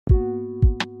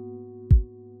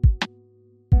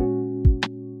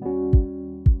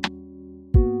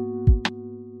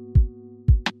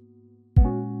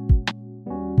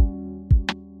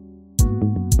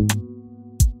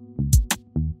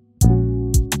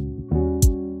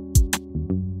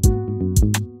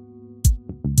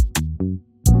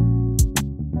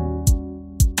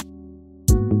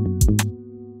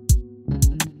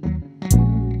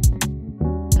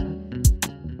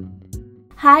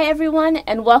Hi everyone,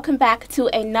 and welcome back to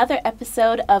another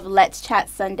episode of Let's Chat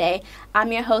Sunday.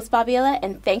 I'm your host, Fabiola,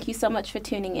 and thank you so much for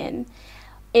tuning in.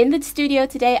 In the studio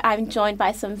today, I'm joined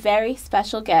by some very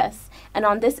special guests, and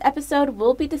on this episode,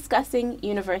 we'll be discussing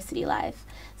university life.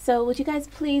 So would you guys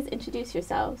please introduce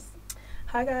yourselves?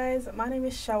 Hi guys, my name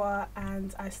is Shawa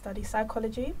and I study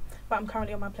psychology, but I'm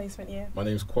currently on my placement year. My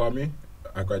name is Kwame.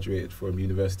 I graduated from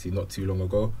university not too long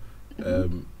ago.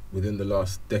 Within the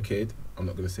last decade, I'm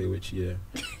not going to say which year,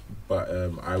 but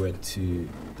I went to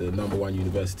the number one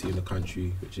university in the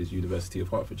country, which is University of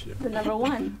Hertfordshire. The number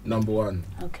one? Number one.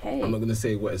 Okay. I'm not going to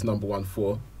say what it's number one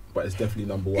for, but it's definitely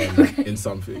number one in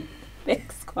something.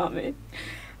 Thanks, Kwame.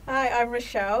 Hi, I'm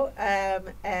Rochelle,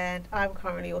 and I'm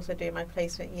currently also doing my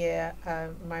placement year,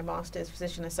 my Master's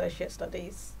Physician Associate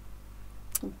Studies.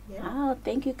 Yeah. Wow,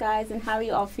 thank you guys. And how are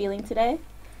you all feeling today?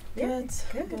 Good.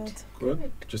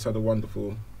 Just had a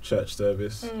wonderful church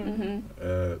service.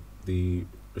 The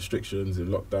restrictions in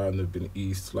lockdown have been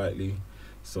eased slightly,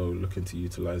 so looking to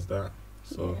utilise that.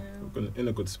 So we're in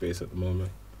a good space at the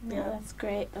moment. Yeah, that's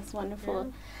great. That's wonderful.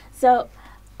 Yeah. So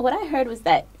what I heard was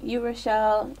that you,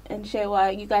 Rochelle, and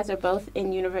Shewa, you guys are both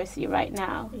in university right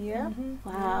now. Yeah.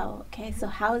 Wow. Okay, so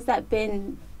how has that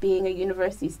been being a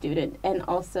university student and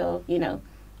also,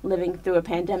 living through a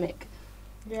pandemic?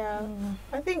 Yeah,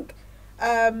 I think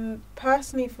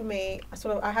personally for me,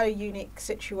 I had a unique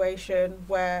situation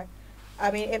where,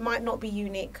 it might not be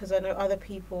unique because I know other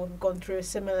people have gone through a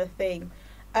similar thing,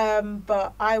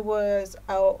 but I was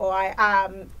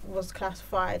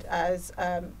classified as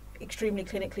extremely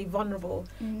clinically vulnerable.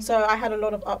 So I had a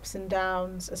lot of ups and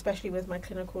downs, especially with my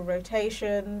clinical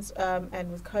rotations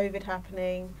and with COVID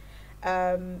happening.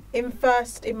 In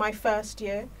my first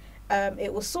year,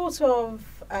 it was sort of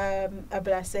a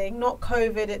blessing, not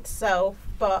COVID itself,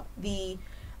 but the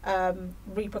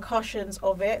repercussions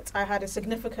of it. I had a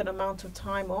significant amount of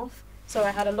time off, so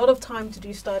I had a lot of time to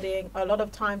do studying, a lot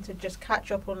of time to just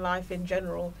catch up on life in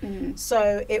general.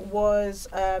 So it was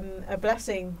a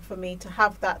blessing for me to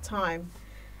have that time.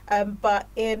 But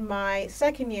in my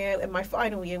second year, in my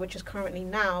final year, which is currently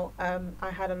now, I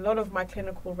had a lot of my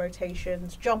clinical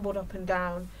rotations jumbled up and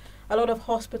down. A lot of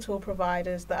hospital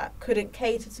providers that couldn't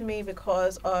cater to me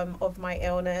because of my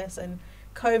illness and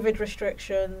COVID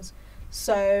restrictions.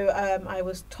 So I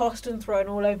was tossed and thrown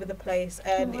all over the place,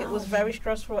 and it was very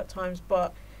stressful at times,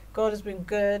 but God has been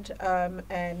good.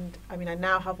 And I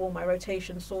now have all my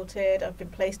rotations sorted. I've been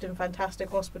placed in fantastic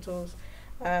hospitals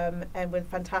and with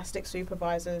fantastic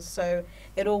supervisors. So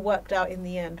it all worked out in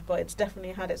the end, but it's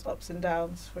definitely had its ups and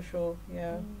downs for sure.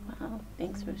 Yeah. Wow.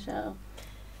 Thanks, Rochelle.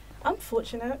 I'm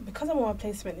fortunate because I'm on my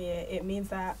placement year. It means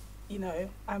that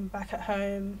I'm back at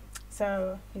home,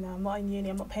 so I'm not in uni.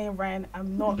 I'm not paying rent.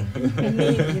 I'm not in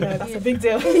need. That's a big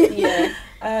deal. Yeah.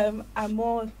 I'm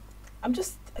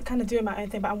just kind of doing my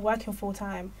own thing, but I'm working full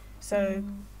time. So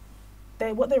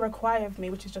what they require of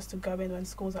me, which is just to go in when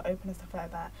schools are open and stuff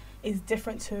like that, is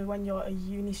different to when you're a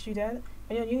uni student.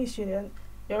 When you're a uni student,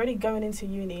 you're already going into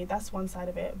uni. That's one side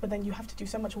of it, but then you have to do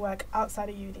so much work outside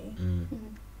of uni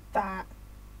that.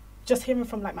 Just hearing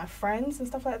from my friends and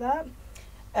stuff like that,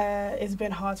 it's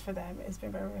been hard for them. It's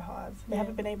been very, very hard. They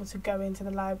haven't been able to go into the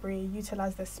library,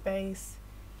 utilise their space,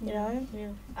 And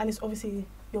it's obviously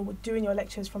you're doing your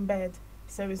lectures from bed,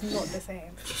 so it's not the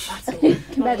same at all.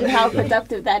 Imagine how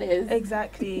productive that is.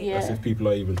 Exactly. Yeah. As if people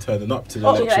are even turning up to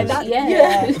the lectures.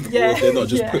 Yeah. They're not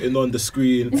just putting on the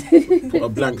screen, put a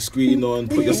blank screen on,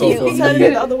 put yourself on turning mute,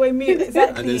 it the other way, mute.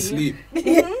 Exactly. and then sleep.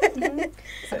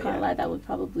 I can't lie, that would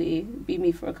probably be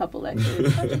me for a couple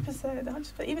lectures.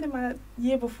 100%. Even in my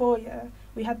year before,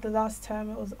 we had the last term.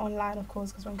 It was online, of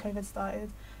course, because when COVID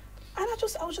started, and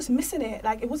I was just missing it.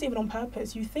 It wasn't even on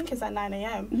purpose. You think it's at 9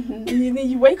 a.m. and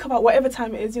you wake up at whatever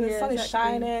time it is. The sun is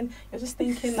shining. You're just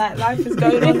thinking that life is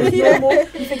going on as normal.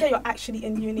 You think that you're actually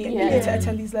in uni and you need to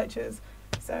attend these lectures.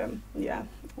 So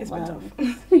it's been tough.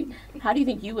 How do you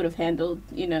think you would have handled,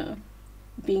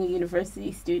 being a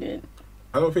university student?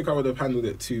 I don't think I would have handled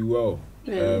it too well,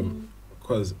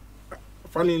 because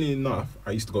funnily enough,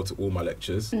 I used to go to all my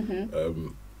lectures,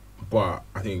 but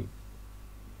I think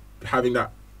having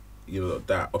that,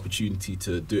 that opportunity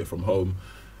to do it from home,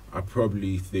 I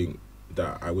probably think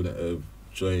that I wouldn't have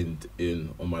joined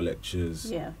in on my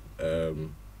lectures. Yeah.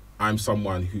 I'm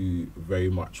someone who very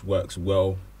much works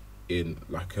well in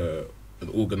an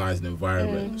organised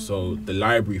environment, so the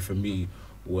library for me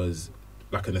was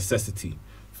like a necessity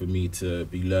for me to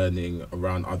be learning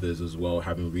around others as well,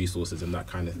 having resources and that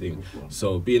kind of thing.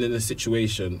 So being in a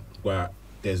situation where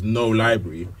there's no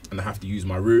library and I have to use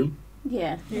my room,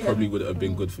 probably would have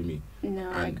been good for me. No,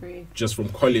 I agree. Just from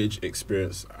college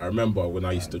experience, I remember when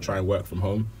I used to try and work from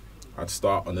home, I'd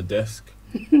start on the desk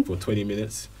for 20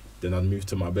 minutes, then I'd move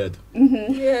to my bed.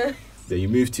 Yeah. Then you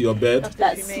move to your bed.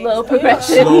 That slow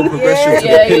progression. Slow progression to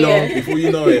the pillow. Before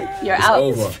you know it, You're it's out.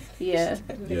 over. Yeah.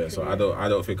 Yeah, so I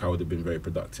don't think I would have been very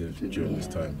productive during this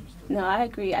time. No, I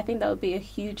agree. I think that would be a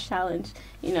huge challenge.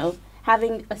 You know,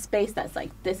 having a space that's like,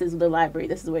 this is the library,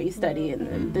 this is where you study, and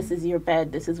then this is your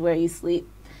bed, this is where you sleep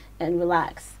and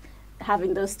relax.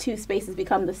 Having those two spaces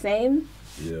become the same,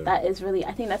 that is really,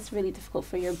 I think that's really difficult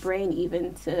for your brain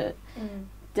even to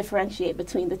differentiate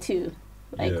between the two,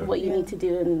 like what you need to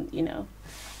do, and you know,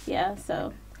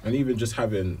 so. And even just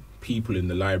having people in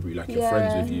the library, like your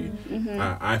friends with you,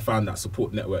 I found that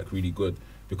support network really good,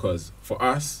 because for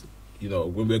us, you know,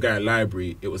 when we were going to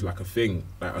library, it was like a thing.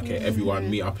 Like, okay, everyone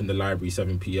meet up in the library,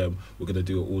 7 p.m. We're going to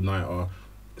do it all nighter.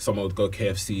 Someone would go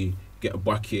KFC, get a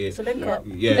bucket. It's a link up.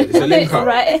 Yeah, it's a link up.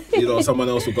 Right. You know, someone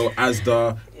else will go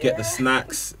Asda, get the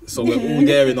snacks. So we're all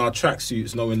there in our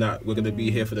tracksuits, knowing that we're going to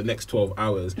be here for the next 12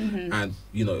 hours. And,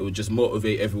 you know, it would just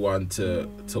motivate everyone to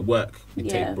work,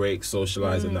 take breaks,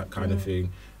 socialise and that kind of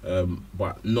thing.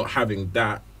 But not having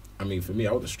that, I mean, for me,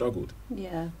 I would have struggled.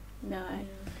 Yeah, no,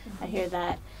 I hear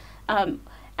that.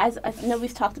 As I know,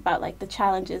 we've talked about like the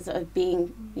challenges of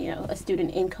being, you know, a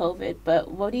student in COVID,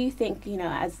 but what do you think, you know,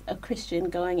 as a Christian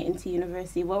going into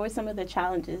university, what were some of the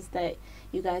challenges that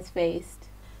you guys faced?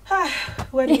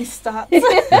 Where do we start?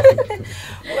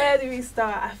 Where do we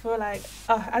start? I feel like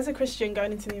as a Christian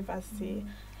going into university,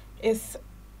 it's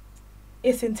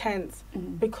intense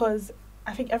because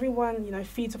I think everyone, you know,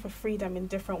 feeds off of freedom in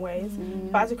different ways.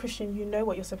 But as a Christian, you know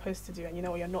what you're supposed to do and you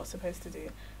know what you're not supposed to do.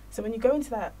 So when you go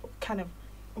into that kind of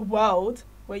world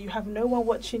where you have no one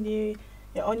watching you,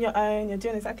 you're on your own, you're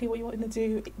doing exactly what you want to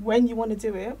do when you want to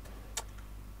do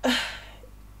it,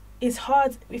 it's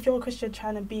hard if you're a Christian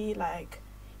trying to be like,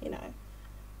 you know,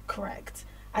 correct.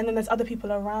 And then there's other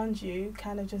people around you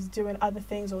kind of just doing other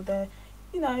things, or they're,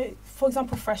 you know, for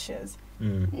example, freshers.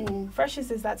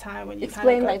 Freshers is that time when you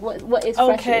explain kind of like what is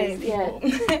freshers? Yeah.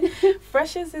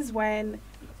 Freshers is when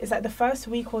it's like the first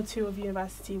week or two of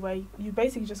university where you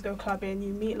basically just go clubbing,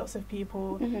 you meet lots of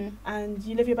people, and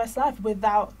you live your best life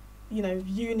without, you know,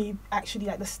 uni actually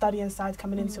like the studying side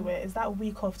coming into it. It's that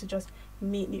week off to just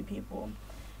meet new people.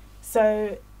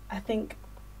 So I think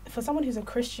for someone who's a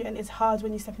Christian, it's hard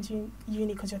when you step into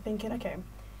uni because you're thinking, okay,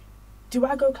 do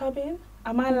I go clubbing?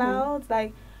 Am I allowed?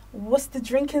 Like, what's the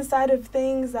drinking side of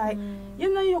things? Like,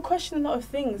 you know, you're questioning a lot of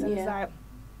things, and it's like,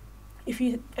 if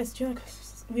you, as you know,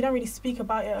 we don't really speak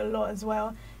about it a lot as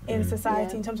well in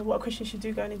society in terms of what a Christian should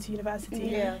do going into university.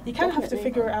 You kind of have to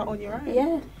figure it out on your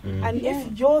own. And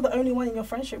if you're the only one in your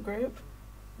friendship group,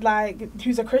 like,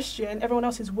 who's a Christian, everyone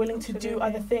else is willing to do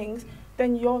other things,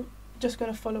 then you're just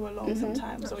going to follow along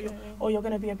sometimes, or you're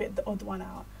going to be a bit the odd one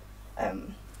out.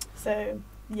 So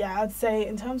yeah, I'd say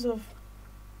in terms of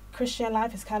Christian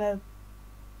life, it's kind of,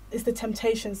 it's the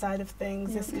temptation side of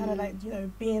things. It's kind of like, you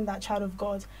know, being that child of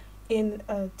God in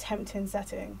a tempting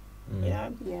setting, you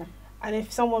know? And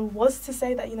if someone was to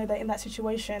say that, you know, they're in that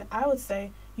situation, I would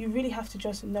say you really have to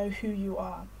just know who you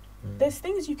are. There's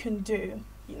things you can do,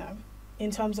 you know,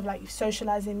 in terms of like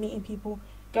socializing, meeting people,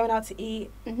 going out to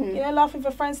eat, you know, laughing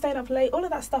with friends, staying up late, all of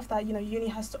that stuff that, you know, uni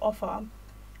has to offer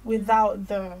without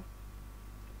the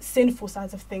sinful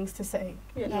sides of things to say,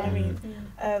 you know what I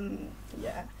mean?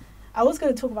 I was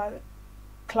going to talk about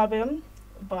clubbing,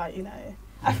 but, you know,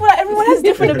 I feel like everyone has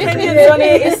different opinions on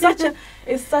it.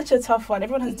 It's such a tough one.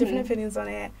 Everyone has different opinions on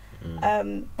it.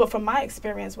 But from my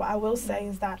experience, what I will say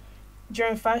is that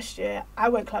during first year, I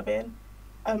went clubbing.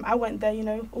 I went there, you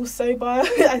know, all sober,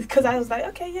 because I was like,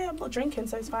 okay, yeah, I'm not drinking,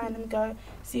 so it's fine. Let me go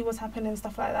see what's happening and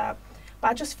stuff like that.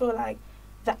 But I just feel like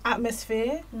the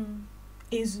atmosphere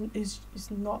is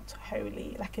not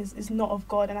holy, like is not of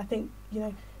God. And I think, you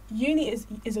know, uni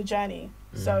is a journey.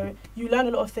 So you learn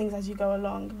a lot of things as you go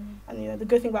along. And, you know, the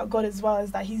good thing about God as well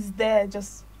is that he's there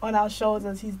just on our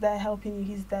shoulders. He's there helping you.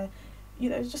 He's there, you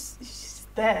know, he's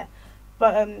just there.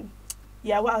 But,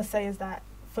 yeah, what I'll say is that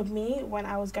for me, when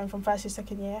I was going from first year,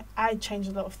 second year, I changed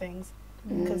a lot of things.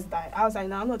 Because like, I was like,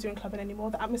 no, I'm not doing clubbing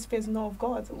anymore. The atmosphere is not of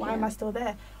God. Why am I still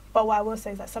there? But what I will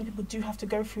say is that some people do have to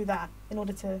go through that in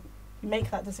order to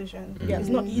make that decision. It's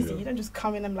not easy. You don't just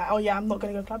come in and like, oh yeah, I'm not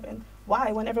going to go clubbing.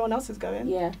 Why? When everyone else is going.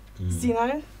 So, you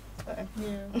know?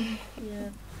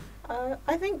 So.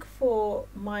 I think for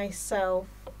myself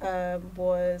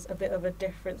was a bit of a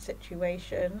different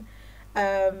situation.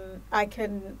 I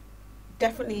can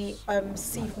definitely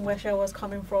see from where Cheryl was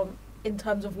coming from in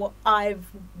terms of what I've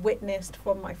witnessed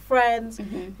from my friends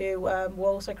who were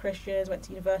also Christians, went to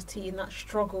university, and that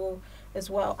struggle as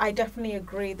well. I definitely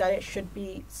agree that it should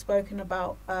be spoken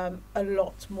about a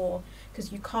lot more,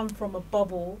 because you come from a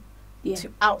bubble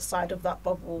to outside of that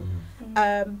bubble.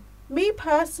 Me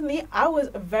personally, I was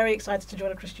very excited to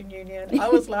join a Christian union. I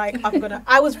was like,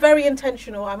 I was very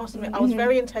intentional. I must admit, I was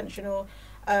very intentional.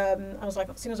 I was like,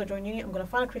 as soon as I join union, I'm going to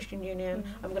find a Christian union.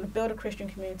 I'm going to build a Christian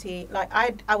community. Like,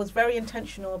 I was very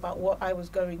intentional about what I was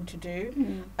going to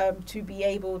do, to be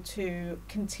able to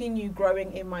continue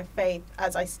growing in my faith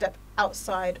as I step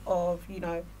outside of,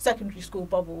 secondary school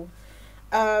bubble.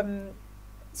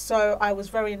 So I was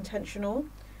very intentional.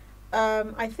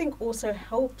 I think also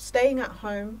staying at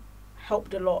home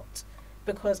helped a lot,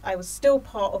 because I was still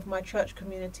part of my church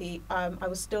community. I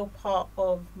was still part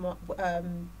of my,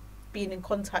 being in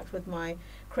contact with my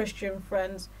Christian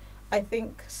friends. I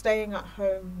think staying at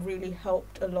home really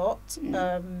helped a lot.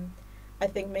 I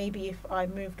think maybe if I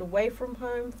moved away from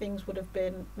home, things would have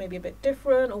been maybe a bit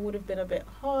different, or would have been a bit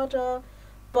harder.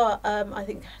 But I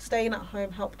think staying at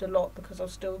home helped a lot, because I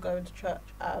was still going to church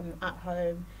at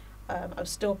home. I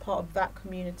was still part of that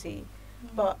community.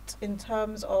 But in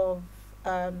terms of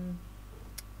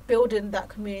building that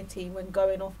community when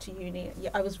going off to uni,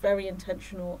 I was very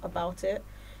intentional about it.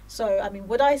 So, I mean,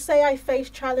 would I say I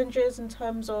faced challenges in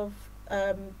terms of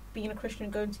being a Christian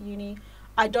and going to uni?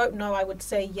 I don't know. I would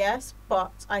say yes,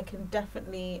 but I can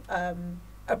definitely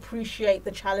appreciate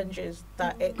the challenges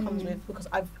that it comes with, because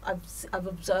I've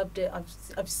observed it.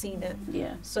 I've seen it.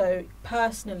 Yeah. So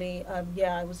personally,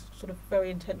 I was sort of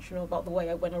very intentional about the way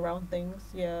I went around things.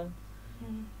 Yeah.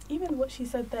 Even what she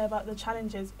said there about the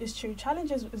challenges is true.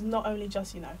 Challenges is not only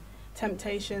just,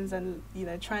 temptations and,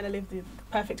 trying to live the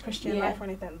perfect Christian life or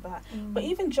anything like that, but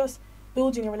even just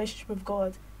building a relationship with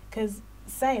God. Because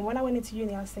when I went into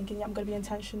uni, I was thinking, I'm going to be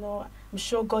intentional. I'm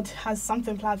sure God has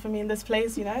something planned for me in this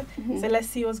place, so let's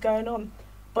see what's going on.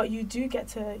 But you do get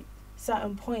to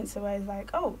certain points where it's like,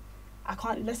 oh, I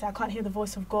can't hear the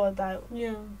voice of God. Like,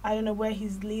 I don't know where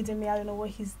he's leading me. I don't know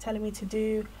what he's telling me to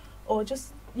do. Or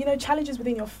just, challenges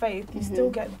within your faith. You still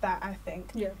get that, I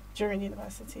think, during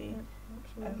university.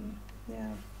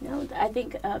 No, I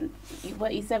think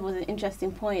what you said was an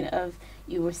interesting point of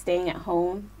you were staying at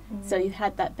home, so you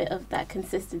had that bit of that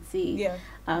consistency.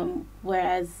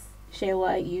 Whereas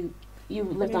Shewa, you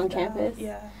lived on campus.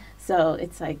 So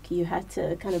it's like you had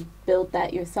to kind of build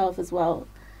that yourself as well,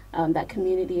 that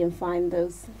community, and find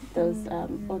those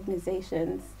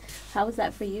organizations. How was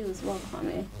that for you as well,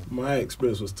 Kwame? My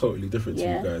experience was totally different to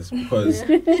you guys, because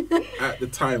at the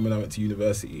time when I went to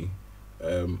university,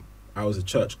 I was a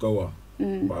church goer,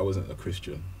 but I wasn't a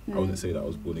Christian. I wouldn't say that I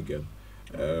was born again.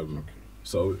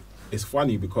 So it's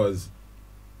funny, because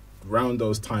around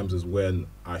those times is when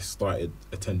I started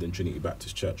attending Trinity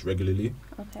Baptist Church regularly.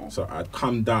 So I'd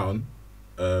come down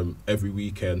every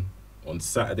weekend, on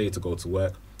Saturday to go to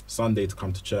work, Sunday to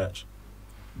come to church.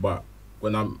 But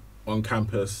when I'm on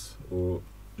campus or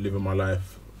living my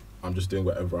life, I'm just doing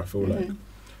whatever I feel like.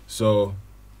 So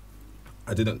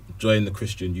I didn't join the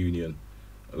Christian Union.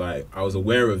 Like, I was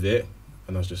aware of it,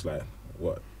 and I was just like,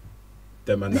 what?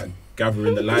 Them and that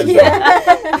gathering the lives,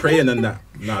 praying and that.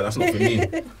 Nah, that's not for me.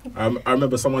 I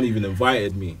remember someone even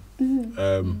invited me.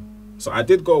 So I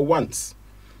did go once,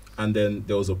 and then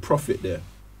there was a prophet there.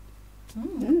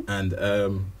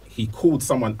 And he called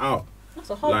someone out. That's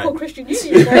a hardcore Christian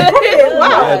Union. Wow.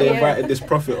 Yeah, they invited this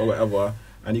prophet or whatever,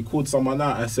 and he called someone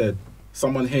out and said,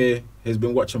 someone here has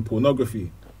been watching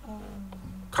pornography.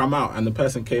 Come out. And the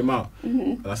person came out,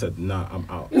 and I said, nah, I'm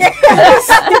out.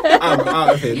 I'm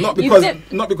out of here.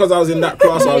 Not because I was in that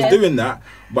class, I was doing that,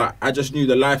 but I just knew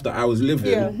the life that I was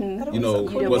living,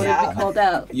 wasn't called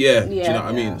out. Do you know what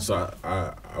I mean? So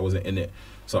I wasn't in it.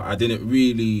 So I didn't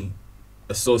really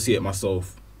associate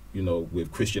myself,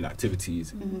 with Christian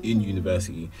activities in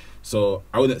university. So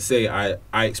I wouldn't say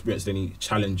I experienced any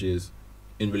challenges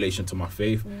in relation to my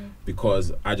faith,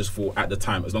 because I just thought at the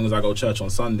time, as long as I go to church on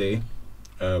Sunday,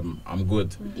 I'm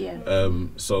good.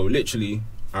 So literally,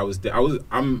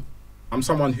 I'm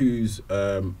someone who's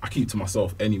I keep to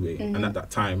myself anyway, and at that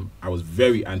time I was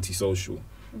very antisocial.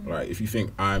 Right? If you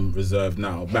think I'm reserved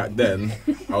now, back then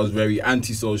I was very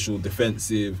antisocial,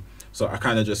 defensive. So I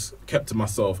kind of just kept to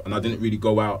myself, and I didn't really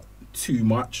go out too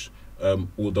much.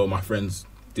 Although my friends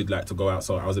did like to go out,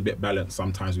 so I was a bit balanced.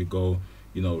 Sometimes we go,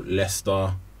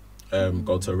 Leicester,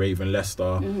 go to Raven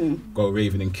Leicester, go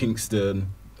Raven in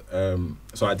Kingston.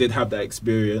 So I did have that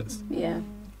experience. I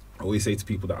always say to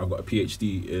people that I've got a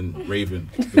PhD in Raven,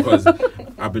 because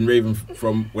I've been Raven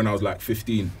from when I was like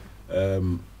 15.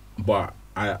 But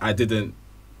I didn't,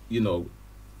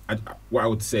 what I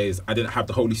would say is I didn't have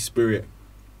the Holy Spirit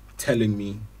telling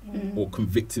me or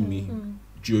convicting me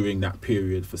during that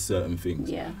period for certain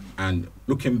things. And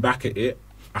looking back at it,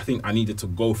 I think I needed to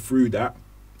go through that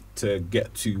to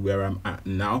get to where I'm at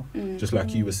now. Just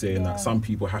like you were saying, that some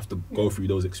people have to go through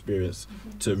those experiences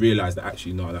to realise that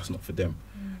actually, no, that's not for them.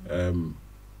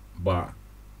 But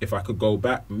if I could go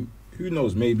back, who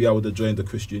knows, maybe I would have joined the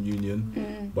Christian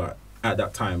Union. But at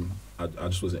that time, I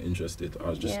just wasn't interested. I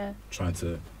was just trying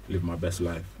to live my best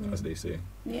life, as they say.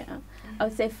 Yeah. I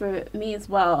would say for me as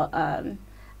well,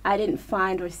 I didn't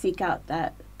find or seek out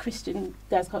that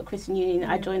that's called Christian Union.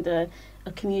 I joined a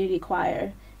community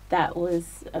choir that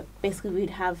was basically we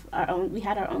had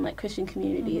our own like Christian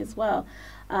community as well.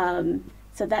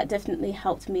 So that definitely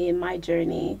helped me in my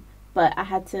journey, but I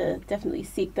had to definitely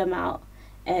seek them out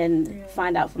and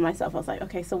find out for myself. I was like,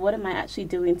 okay, so what am I actually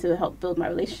doing to help build my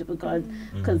relationship with God?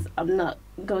 Because I'm not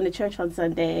going to church on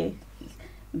Sunday,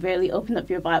 barely open up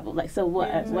your Bible. Like, so what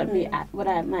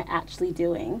am I actually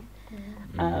doing?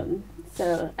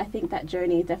 So I think that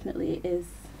journey definitely is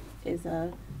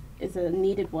a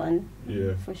needed one.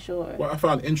 For sure. What I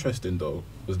found interesting though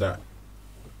was that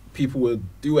people would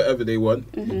do whatever they want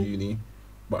in uni,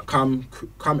 but come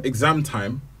exam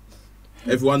time,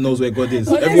 everyone knows where God is.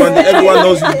 Everyone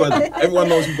knows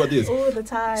who God is all the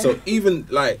time. So even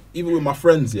with my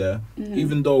friends,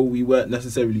 even though we weren't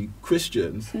necessarily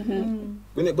Christians, when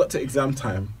it got to exam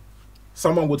time,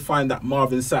 someone would find that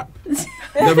Marvin Sapp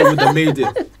never would have made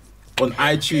it on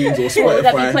iTunes or Spotify. Would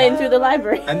that be playing through the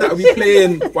library? And that would be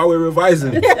playing while we're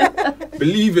revising,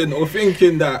 believing or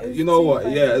thinking that, you know what,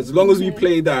 as long as we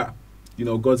play that, you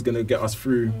know, God's going to get us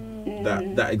through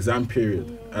that exam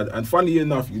period. And funnily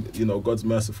enough, you know, God's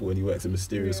merciful and he works in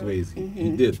mysterious ways.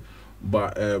 He did.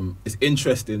 But it's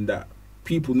interesting that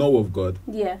people know of God.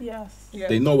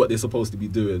 They know what they're supposed to be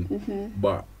doing.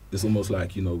 But it's almost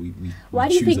like, you know, we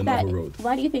choose another road.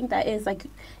 Why do you think that is? Like,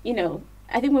 you know,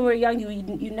 I think when we're young,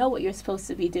 you know what you're supposed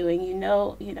to be doing. You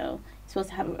know, you're supposed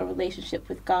to have a relationship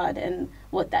with God and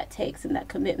what that takes and that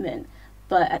commitment.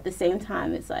 But at the same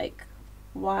time, it's like,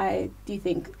 why do you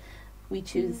think we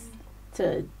choose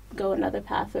to go another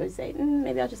path or say,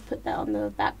 maybe I'll just put that on the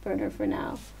back burner for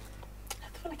now?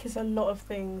 I feel like it's a lot of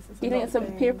things. Do you think it's some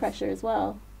peer pressure as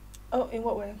well? Oh, in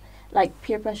what way? Like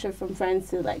peer pressure from friends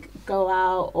to like go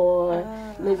out or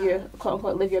live your quote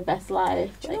unquote live your best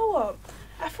life. Do you know what?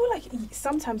 I feel like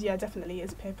sometimes, definitely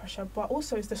is peer pressure, but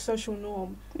also it's the social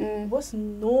norm. What's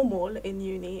normal in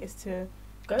uni is to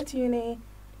go to uni,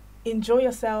 enjoy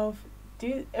yourself,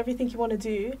 do everything you want to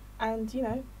do, and, you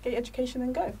know, get your education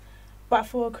and go. But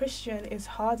for a Christian, it's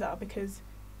harder because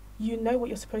you know what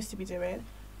you're supposed to be doing,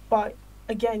 but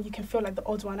again, you can feel like the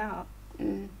odd one out.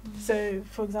 So,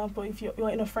 for example, if you're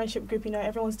in a friendship group, you know,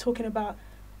 everyone's talking about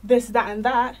this, that, and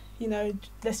that, you know,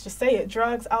 let's just say it,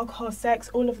 drugs, alcohol, sex,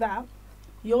 all of that.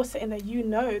 You're sitting there, you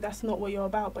know that's not what you're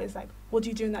about, but it's like, what do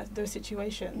you do in those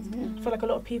situations? I feel like a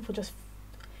lot of people just,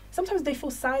 sometimes they feel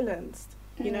silenced,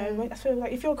 you know. I feel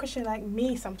like if you're a Christian like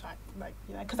me sometimes, like,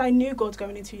 you know, because I knew God's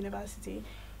going into university,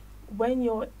 when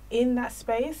you're in that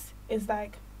space, it's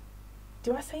like,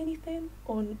 do I say anything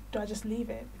or do I just leave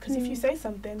it? Because if you say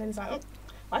something, then it's like,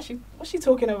 what's she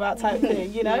talking about type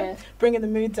thing, you know, bringing the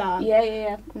mood down.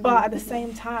 But at the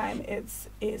same time, it's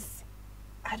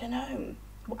I don't know.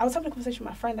 I was having a conversation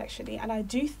with my friend actually, and I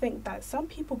do think that some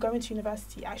people go into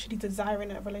university actually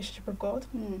desiring a relationship with God,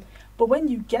 but when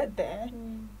you get there,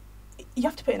 you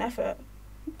have to put in effort.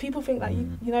 People think that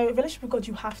you know, a relationship with God,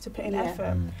 you have to put in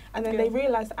effort, and then they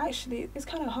realise that actually it's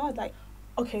kind of hard. Like,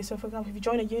 okay, so for example, if you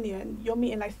join a union, you're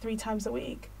meeting like 3 times a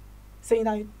week. So, you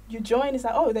know, you join, it's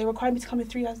like, oh, they require me to come in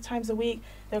 3 times a week.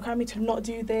 They require me to not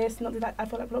do this, not do that. I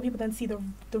feel like a lot of people then see the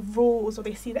rules or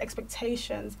they see the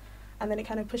expectations, and then it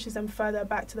kind of pushes them further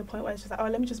back to the point where it's just like, oh,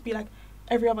 let me just be like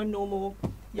every other normal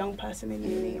young person in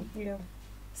uni.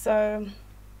 So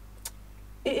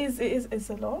it's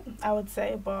a lot, I would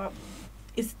say, but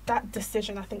it's that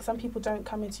decision. I think some people don't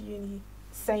come into uni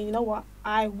saying, you know what,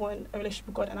 I want a relationship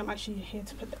with God and I'm actually here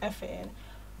to put the effort in.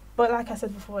 But like I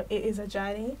said before, it is a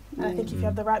journey. And I think if you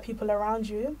have the right people around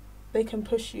you, they can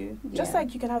push you. Just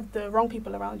like you can have the wrong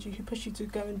people around you who push you to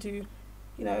go and do,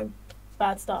 you know,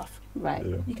 bad stuff. Right.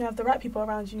 You can have the right people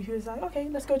around you who's like, okay,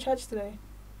 let's go to church today.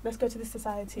 Let's go to this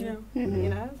society. You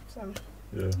know? So.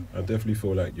 Yeah, I definitely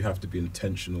feel like you have to be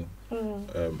intentional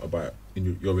about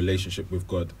your relationship with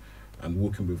God and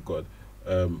walking with God.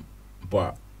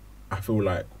 But I feel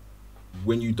like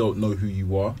when you don't know who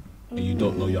you are and you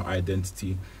don't know your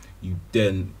identity, you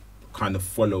then kind of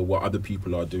follow what other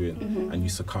people are doing and you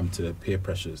succumb to peer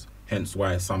pressures. Hence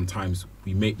why sometimes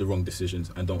we make the wrong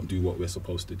decisions and don't do what we're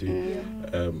supposed to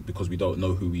do because we don't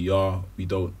know who we are. We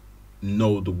don't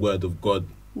know the word of God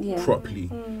properly.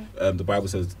 The Bible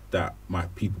says that my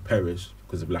people perish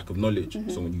because of lack of knowledge.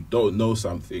 So when you don't know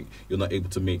something, you're not able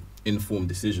to make informed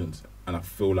decisions. and I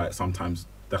feel like sometimes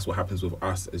that's what happens with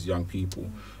us as young people.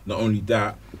 Not only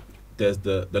that, there's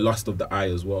the lust of the eye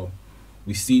as well.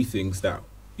 We see things that,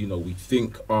 you know, we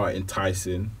think are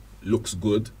enticing, looks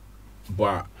good,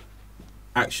 but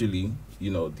actually,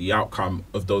 you know, the outcome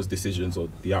of those decisions or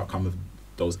the outcome of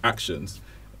those actions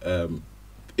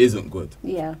isn't good.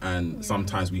 Yeah. And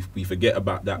sometimes we forget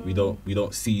about that. We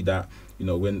don't see that. You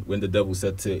know, when the devil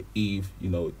said to Eve, you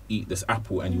know, eat this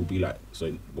apple and you'll be like,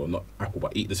 so, well, not apple,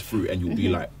 but eat this fruit and you'll be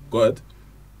like God.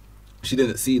 She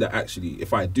didn't see that actually,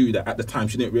 if I do that, at the time,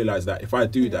 she didn't realize that if I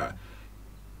do that,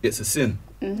 it's a sin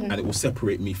and it will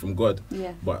separate me from God.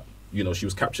 Yeah. But, you know, she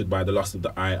was captured by the lust of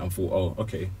the eye and thought, oh,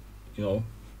 okay, you know,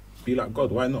 be like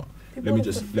God, why not? People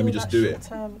let me just do it.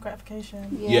 Short-term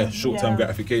gratification. Yeah, short-term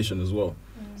gratification as well.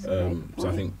 So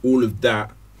I think all of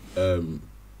that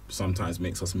sometimes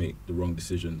makes us make the wrong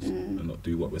decisions and not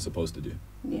do what we're supposed to do.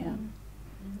 Yeah.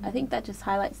 I think that just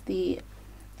highlights the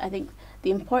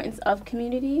importance of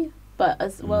community, but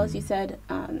as well as you said,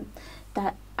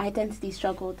 that identity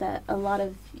struggle that a lot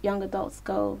of young adults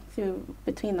go through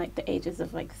between like the ages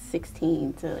of like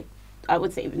 16 to like, I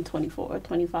would say even 24 or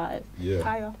 25. Yeah.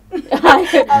 Higher.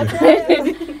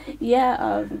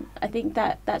 Yeah, I think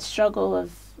that struggle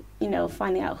of, you know,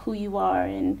 finding out who you are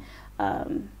and,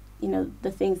 you know,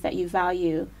 the things that you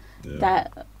value,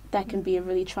 that can be a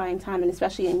really trying time, and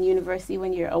especially in university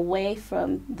when you're away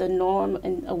from the norm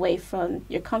and away from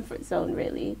your comfort zone,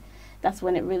 really. That's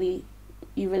when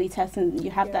you really test and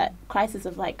you have that crisis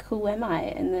of like, who am I?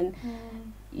 And then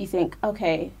you think,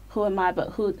 okay, who am I?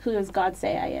 But who does God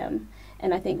say I am?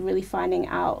 And I think really finding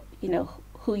out, you know,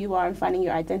 who you are and finding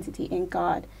your identity in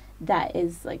God, that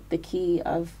is like the key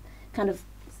of kind of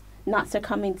not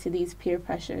succumbing to these peer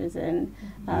pressures and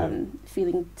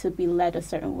feeling to be led a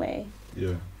certain way.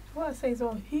 Yeah. What I say is,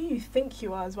 well, who you think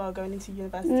you are as well going into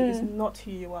university is not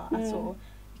who you are at all.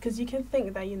 Because you can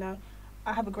think that, you know,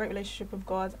 I have a great relationship with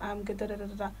God, I'm good,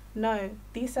 da-da-da-da-da. No,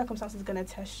 these circumstances are going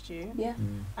to test you. Yeah.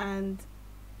 And,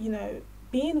 you know,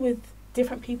 being with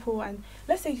different people, and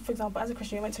let's say, for example, as a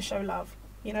Christian, you went to show love.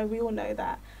 You know, we all know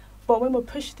that. But when we're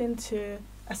pushed into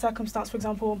a circumstance, for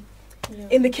example,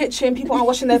 in the kitchen, people aren't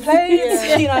washing their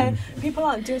plates, you know, people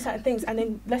aren't doing certain things, and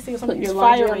then let's say you're something Put your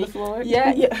fiery laundry on the floor.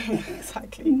 Yeah,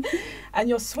 exactly. And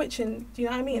you're switching, do you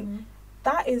know what I mean?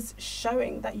 That is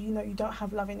showing that, you know, you don't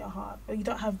have love in your heart, or you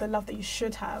don't have the love that you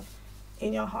should have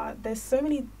in your heart. There's so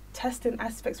many testing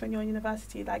aspects when you're in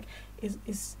university, like,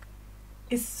 is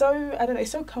so, I don't know,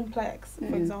 it's so complex,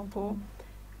 for example.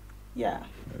 Yeah.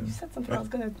 You said something I was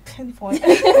going to pinpoint.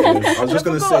 I was just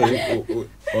going to say,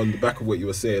 on the back of what you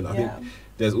were saying, I think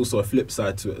there's also a flip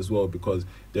side to it as well, because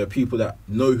there are people that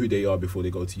know who they are before they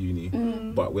go to uni,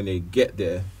 but when they get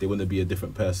there, they want to be a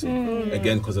different person.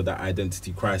 Again, because of that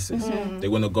identity crisis. They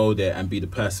want to go there and be the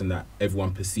person that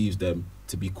everyone perceives them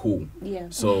to be cool. Yeah.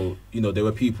 So, you know, there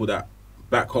were people that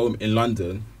back home in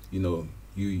London, you know,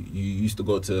 you used to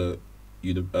go to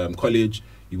college,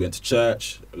 you went to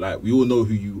church, like we all know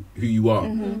who you are.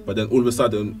 But then all of a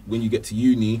sudden, when you get to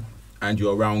uni and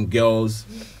you're around girls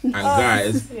and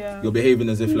guys, you're behaving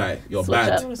as if like you're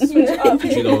bad.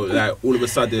 You know, like all of a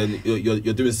sudden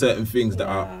you're doing certain things that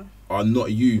are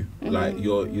not you. Like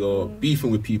you're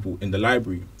beefing with people in the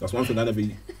library. That's one thing I never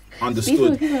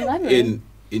understood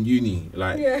in uni.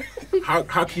 Like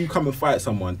how can you come and fight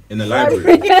someone in the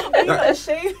library? Are you not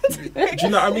ashamed? Do you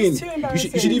know what I mean?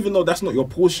 You should even know that's not your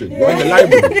portion. You're in the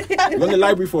library. You're in the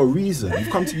library for a reason. You've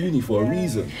come to uni for a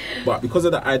reason. But because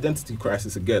of the identity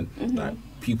crisis again, like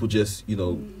people just, you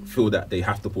know, feel that they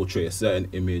have to portray a certain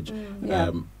image.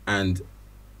 And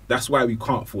that's why we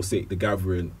can't forsake the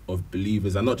gathering of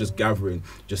believers, and not just gathering,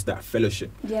 just that fellowship.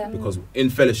 Yeah. Because in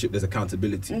fellowship there's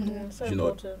accountability. So you know,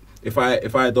 important.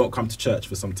 if I don't come to church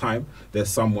for some time, there's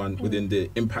someone within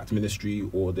the impact ministry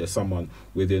or there's someone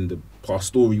within the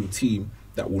pastoral team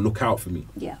that will look out for me.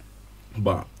 Yeah.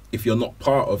 But if you're not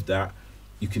part of that,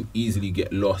 you can easily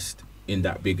get lost in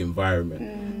that big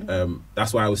environment.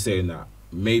 That's why I was saying that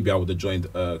maybe I would have joined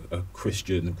a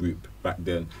Christian group back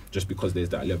then, just because there's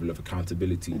that level of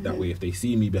accountability. That way, if they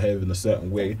see me behave in a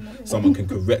certain way, someone can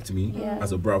correct me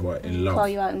as a brother in love. Call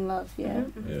you out in love, yeah.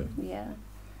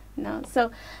 No,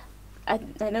 so I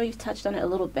know you've touched on it a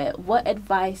little bit. What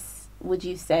advice would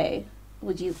you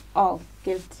all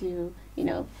give to, you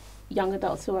know, young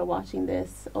adults who are watching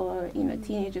this, or, you know,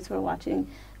 teenagers who are watching,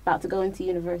 about to go into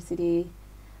university?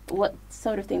 What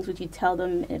sort of things would you tell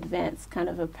them in advance, kind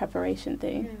of a preparation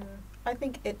thing? I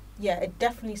think it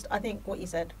definitely, I think what you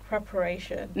said,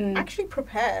 preparation. Actually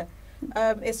prepare.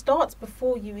 It starts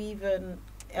before you even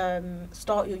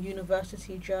start your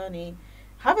university journey.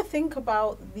 Have a think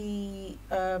about the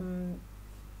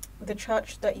the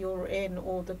church that you're in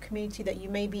or the community that you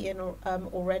may be in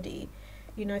already,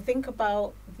 you know, think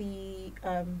about the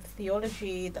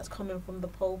theology that's coming from the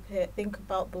pulpit. Think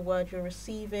about the word you're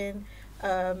receiving.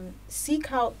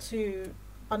 Seek out to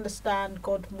understand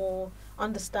God more,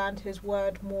 understand His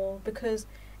word more, because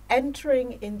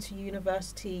entering into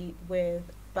university with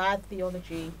bad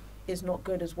theology is not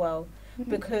good as well,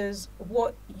 because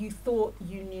what you thought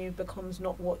you knew becomes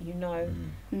not what you know.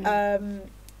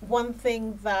 One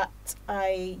thing that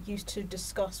I used to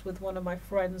discuss with one of my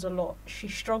friends a lot, she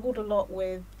struggled a lot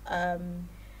with,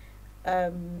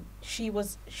 she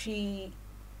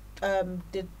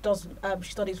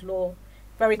studies law,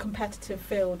 very competitive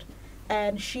field,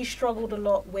 and she struggled a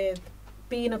lot with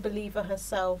being a believer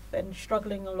herself and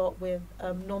struggling a lot with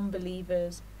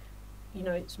non-believers. You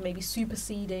know, it's maybe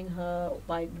superseding her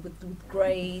with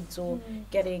grades or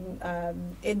getting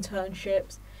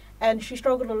internships, and she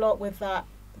struggled a lot with that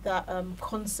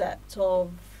concept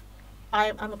of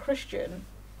I'm a Christian,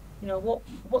 you know,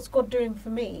 what's God doing for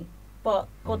me? But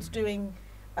God's doing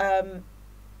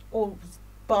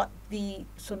but the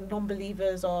sort of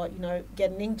non-believers are, you know,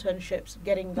 getting internships,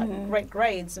 getting like great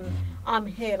grades, and I'm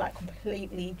here like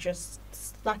completely just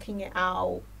slacking it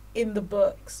out in the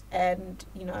books, and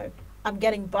you know, I'm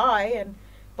getting by,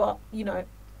 but you know,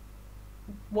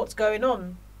 what's going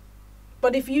on?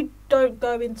 But if you don't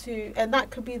go into, and that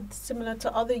could be similar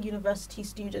to other university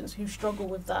students who struggle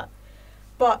with that.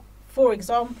 But for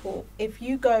example, if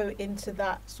you go into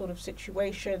that sort of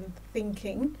situation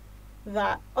thinking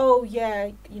that, oh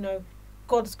yeah, you know,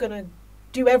 God's going to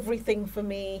do everything for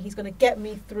me, He's going to get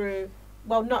me through.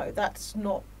 Well, no, that's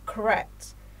not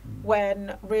correct.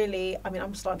 When really, I mean,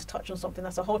 I'm starting to touch on something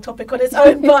that's a whole topic on its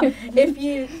own, but if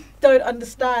you don't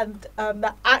understand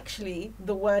that actually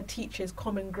the word teaches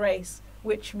common grace,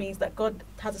 which means that God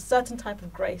has a certain type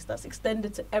of grace that's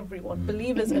extended to everyone,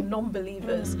 believers and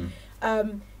non-believers,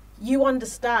 you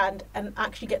understand and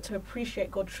actually get to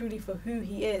appreciate God truly for who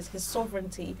He is, His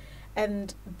sovereignty.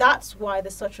 And that's why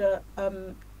there's such a,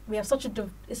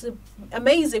 it's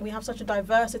amazing, we have such a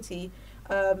diversity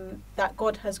that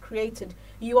God has created.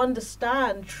 You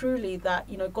understand truly that,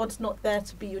 you know, God's not there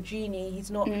to be your genie.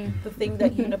 He's not the thing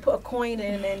that you put a coin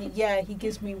in and yeah, He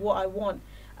gives me what I want,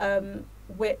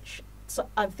 which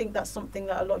I think that's something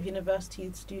that a lot of university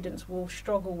students will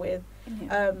struggle with.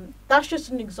 That's just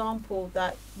an example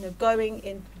that, you know, going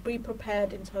in, be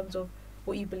prepared in terms of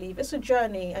what you believe. It's a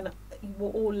journey, and we're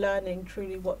all learning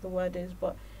truly what the word is,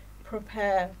 but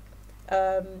prepare.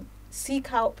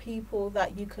 Seek out people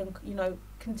that you can, you know,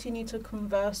 continue to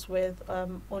converse with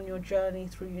on your journey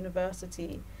through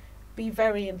university. Be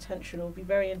very intentional. Be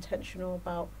very intentional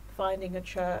about finding a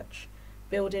church,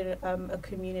 building a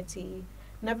community.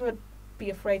 Never be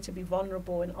afraid to be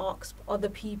vulnerable and ask other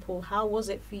people, how was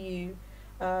it for you?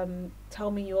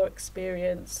 Tell me your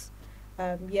experience.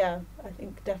 Yeah, I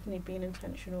think definitely being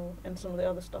intentional and some of the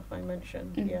other stuff I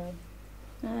mentioned. Yeah.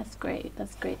 Oh, that's great.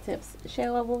 That's great tips.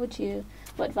 Sheila, what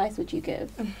advice would you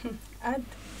give? I'd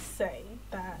say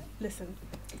that, listen,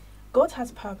 God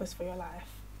has purpose for your life.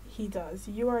 He does.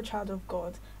 You are a child of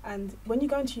God. And when you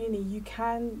go into uni, you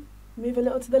can move a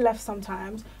little to the left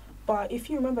sometimes. But if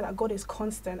you remember that God is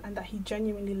constant and that He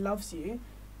genuinely loves you,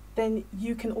 then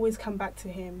you can always come back to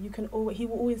Him. He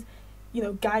will always, you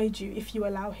know, guide you if you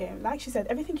allow Him. Like she said,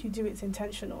 everything you do, it's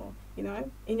intentional, you know.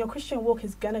 In your Christian walk,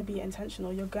 is going to be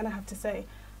intentional. You're going to have to say,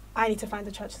 I need to find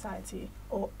a church society,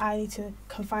 or I need to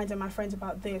confide in my friends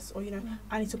about this, or, you know,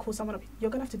 I need to call someone up. You're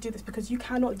going to have to do this because you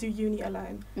cannot do uni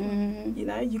alone. You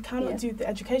know, you cannot do the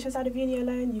education side of uni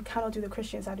alone. You cannot do the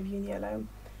Christian side of uni alone.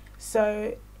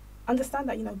 So understand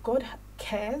that, you know, God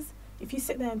cares. If you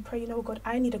sit there and pray, you know, God,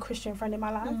 I need a Christian friend in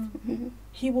my life,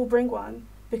 He will bring one,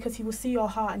 because He will see your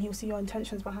heart and He will see your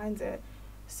intentions behind it.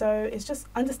 So it's just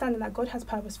understanding that God has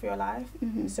purpose for your life.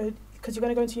 So because you're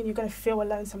going to go into uni, you're going to feel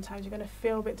alone sometimes. You're going to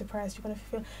feel a bit depressed. You're going to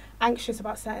feel anxious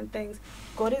about certain things.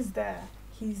 God is there.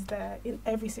 He's there in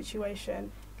every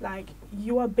situation. Like,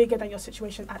 you are bigger than your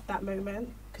situation at that moment.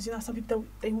 Because, you know, some people,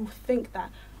 they will think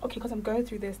that, okay, because I'm going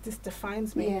through this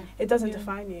defines me. It doesn't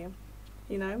define you.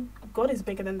 You know, God is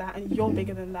bigger than that, and you're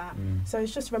bigger than that. So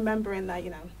it's just remembering that, you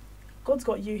know, God's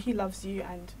got you, He loves you,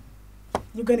 and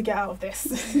you're going to get out of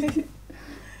this.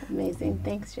 Amazing.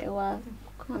 Thanks, Shewa.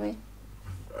 Kwame?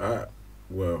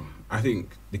 Well, I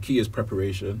think the key is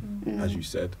preparation, as you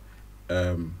said.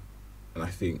 And I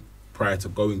think prior to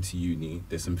going to uni,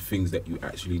 there's some things that you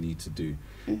actually need to do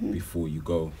before you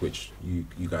go, which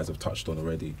you guys have touched on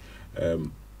already.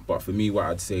 But for me, what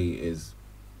I'd say is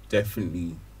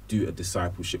definitely do a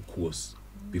discipleship course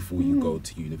before you go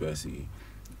to university.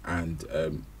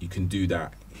 And you can do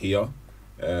that here.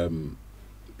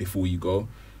 before you go.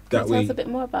 Can you tell us a bit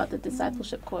more about the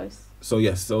discipleship course? So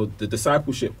yes, so the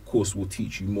discipleship course will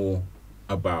teach you more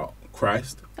about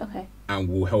Christ, Okay. and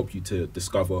will help you to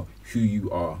discover who you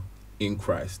are in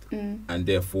Christ, and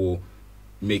therefore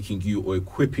making you or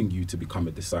equipping you to become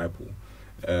a disciple.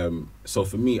 So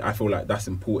for me, I feel like that's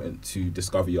important, to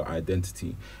discover your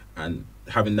identity, and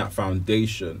having that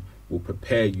foundation will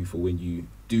prepare you for when you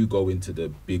do go into the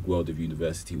big world of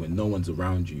university, when no one's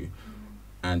around you.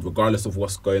 And regardless of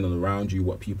what's going on around you,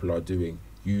 what people are doing,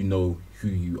 you know who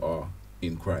you are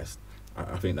in Christ.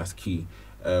 I think that's key.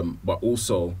 But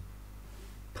also,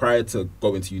 prior to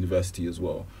going to university as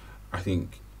well, I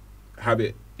think have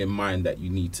it in mind that you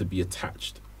need to be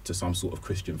attached to some sort of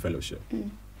Christian fellowship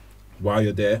while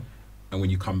you're there and when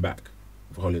you come back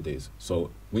for holidays. So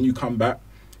when you come back,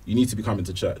 you need to be coming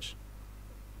to church.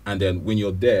 And then when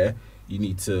you're there, you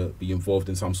need to be involved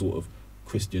in some sort of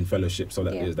Christian fellowship, so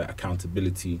that there's that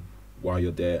accountability while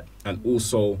you're there. And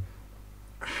also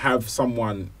have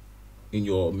someone in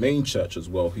your main church as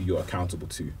well who you're accountable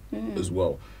to as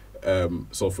well.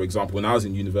 So for example, when I was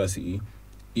in university,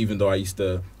 even though I used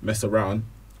to mess around,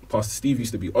 Pastor Steve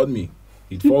used to be on me.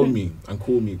 He'd phone me and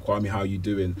call me, Kwame, how you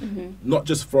doing? Not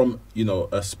just from, you know,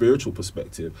 a spiritual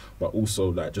perspective, but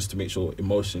also like just to make sure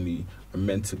emotionally and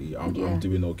mentally I'm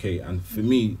doing okay. And for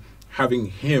me, having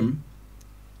him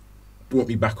brought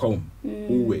me back home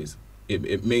always.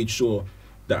 It made sure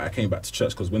that I came back to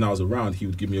church, because when I was around, he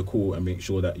would give me a call and make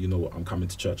sure that, you know, I'm coming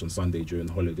to church on Sunday during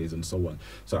the holidays and so on.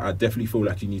 So I definitely feel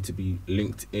like you need to be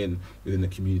linked in within the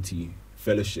community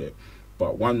fellowship.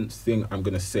 But one thing I'm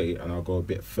going to say, and I'll go a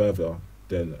bit further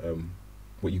than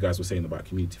what you guys were saying about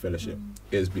community fellowship,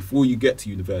 is before you get to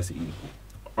university,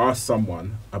 ask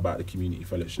someone about the community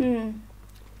fellowship.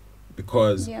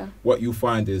 Because what you'll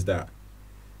find is that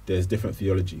there's different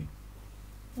theology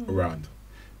around.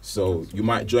 So you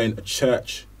might join a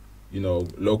church, you know,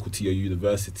 local to your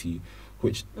university,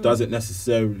 which doesn't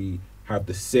necessarily have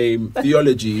the same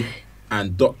theology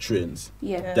and doctrines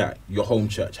that your home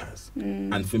church has.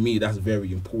 And for me, that's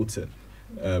very important.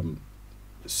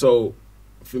 So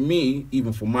for me,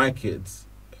 even for my kids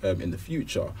in the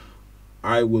future,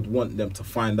 I would want them to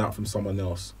find out from someone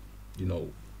else, you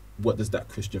know, what does that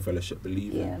Christian fellowship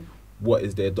believe in? What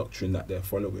is their doctrine that they're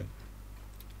following?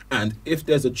 And if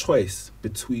there's a choice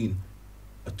between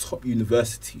a top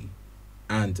university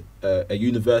and a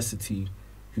university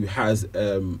who has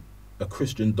a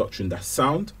Christian doctrine that's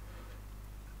sound,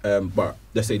 but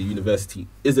let's say the university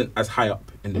isn't as high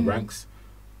up in the ranks,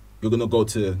 you're going to go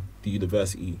to the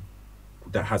university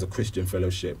that has a Christian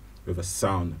fellowship with a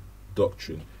sound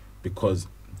doctrine, because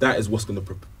that is what's going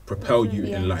to propel you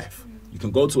in life. You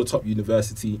can go to a top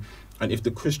university, and if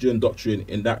the Christian doctrine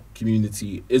in that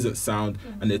community isn't sound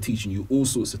and they're teaching you all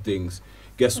sorts of things,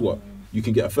 guess what? You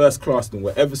can get a first class in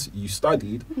whatever you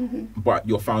studied, but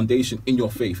your foundation in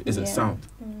your faith isn't sound.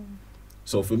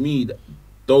 So for me,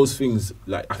 those things,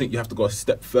 like, I think you have to go a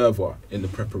step further in the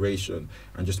preparation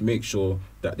and just make sure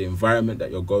that the environment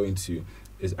that you're going to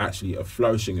is actually a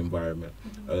flourishing environment,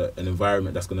 an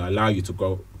environment that's going to allow you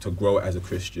to grow as a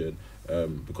Christian,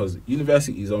 because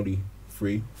university is only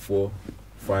 3, 4,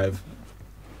 5,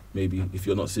 maybe if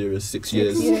you're not serious, 6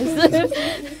 years.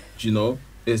 You know,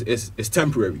 it's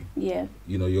temporary. You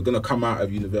know, you're gonna come out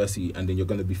of university and then you're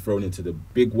gonna be thrown into the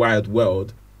big wide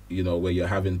world, you know, where you're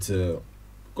having to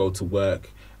go to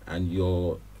work and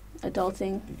you're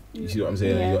adulting. You see what I'm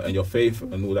saying? And your faith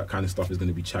and all that kind of stuff is going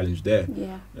to be challenged there.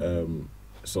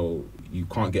 So you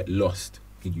can't get lost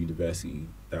in university.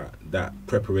 That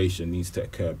preparation needs to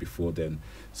occur before then,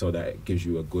 so that it gives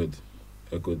you a good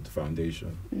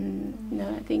foundation.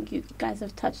 No, I think you guys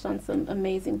have touched on some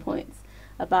amazing points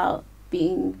about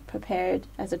being prepared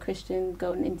as a Christian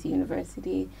going into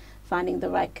university, finding the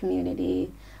right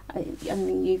community. I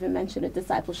mean, you even mentioned a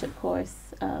discipleship course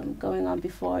going on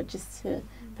before, just to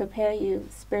prepare you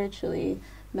spiritually,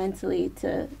 mentally,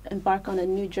 to embark on a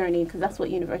new journey, because that's what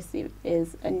university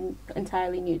is, an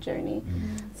entirely new journey.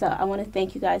 So I want to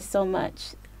thank you guys so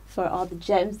much for all the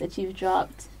gems that you've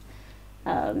dropped.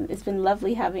 It's been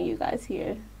lovely having you guys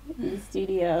here in the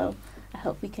studio. I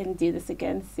hope we can do this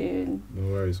again soon.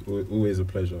 No worries. Always a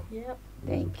pleasure.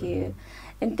 Thank you.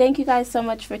 And thank you guys so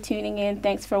much for tuning in.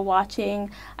 Thanks for watching.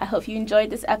 I hope you enjoyed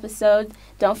this episode.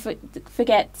 Don't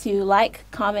forget to like,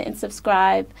 comment, and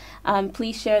subscribe.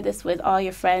 Please share this with all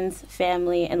your friends,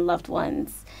 family, and loved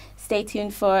ones. Stay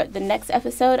tuned for the next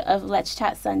episode of Let's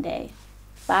Chat Sunday.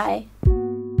 Bye.